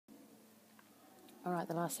All right,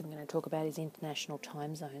 the last thing I'm going to talk about is international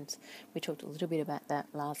time zones. We talked a little bit about that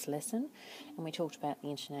last lesson, and we talked about the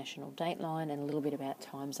international dateline and a little bit about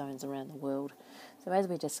time zones around the world. So as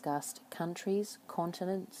we discussed, countries,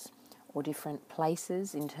 continents, or different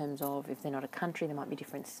places in terms of if they're not a country, there might be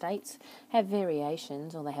different states, have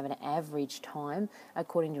variations or they have an average time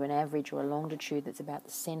according to an average or a longitude that's about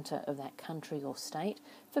the centre of that country or state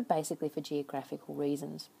for geographical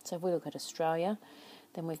reasons. So if we look at Australia,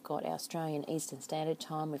 then we've got our Australian Eastern Standard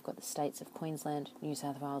Time, we've got the states of Queensland, New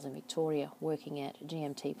South Wales and Victoria working at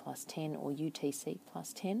GMT plus 10 or UTC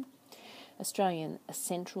plus 10. Australian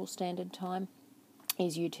Central Standard Time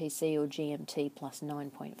is UTC or GMT plus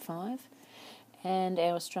 9.5. And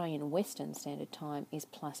our Australian Western Standard Time is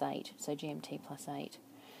plus 8, so GMT plus 8.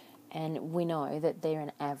 And we know that they're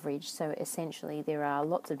an average, so essentially there are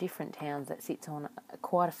lots of different towns that sits on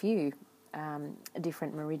quite a few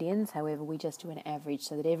different meridians. However, we just do an average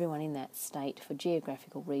so that everyone in that state, for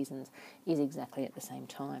geographical reasons, is exactly at the same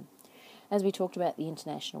time. As we talked about, the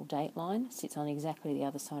international dateline sits on exactly the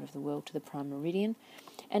other side of the world to the prime meridian,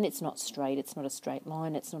 and it's not straight, it's not a straight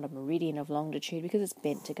line, it's not a meridian of longitude because it's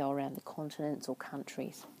bent to go around the continents or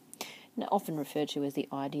countries. Now, often referred to as the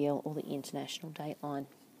ideal or the international dateline.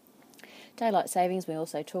 Daylight savings we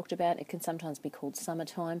also talked about. It can sometimes be called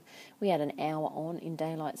summertime. We add an hour on in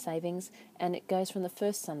daylight savings, and it goes from the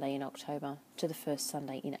first Sunday in October to the first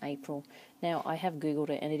Sunday in April. Now, I have Googled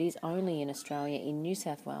it, and it is only in Australia, in New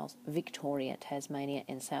South Wales, Victoria, Tasmania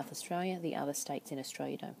and South Australia. The other states in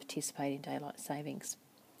Australia don't participate in daylight savings.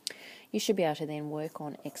 You should be able to then work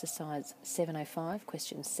on exercise 705,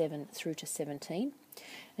 questions 7 through to 17.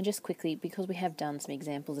 And just quickly, because we have done some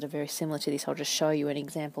examples that are very similar to this, I'll just show you an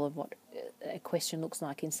example of what a question looks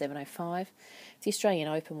like in 705. If the Australian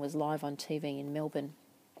Open was live on TV in Melbourne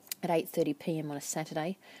at 8:30pm on a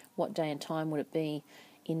Saturday, what day and time would it be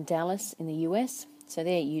in Dallas in the US? So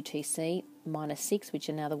there, UTC minus 6, which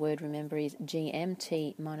another word, remember, is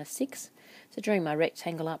GMT minus 6. So drawing my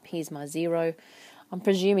rectangle up, here's my 0. I'm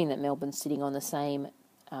presuming that Melbourne's sitting on the same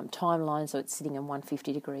timeline, so it's sitting in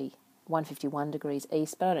 151 degrees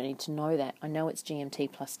east, but I don't need to know that. I know it's GMT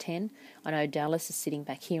plus 10. I know Dallas is sitting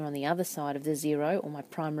back here on the other side of the 0, or my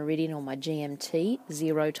prime meridian, or my GMT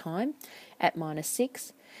 0 time at minus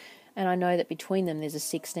 6. And I know that between them there's a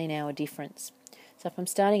 16-hour difference. So if I'm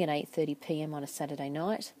starting at 8:30pm on a Saturday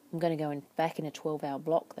night, I'm going to go back in a 12-hour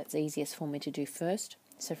block. That's easiest for me to do first.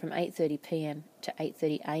 So from 8:30pm to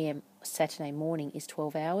 8:30am Saturday morning is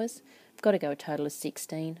 12 hours. I've got to go a total of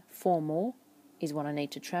 16. 4 more is what I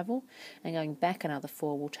need to travel. And going back another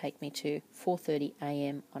 4 will take me to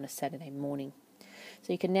 4:30am on a Saturday morning.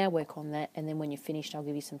 So you can now work on that, and then when you're finished, I'll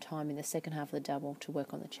give you some time in the second half of the double to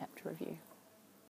work on the chapter review.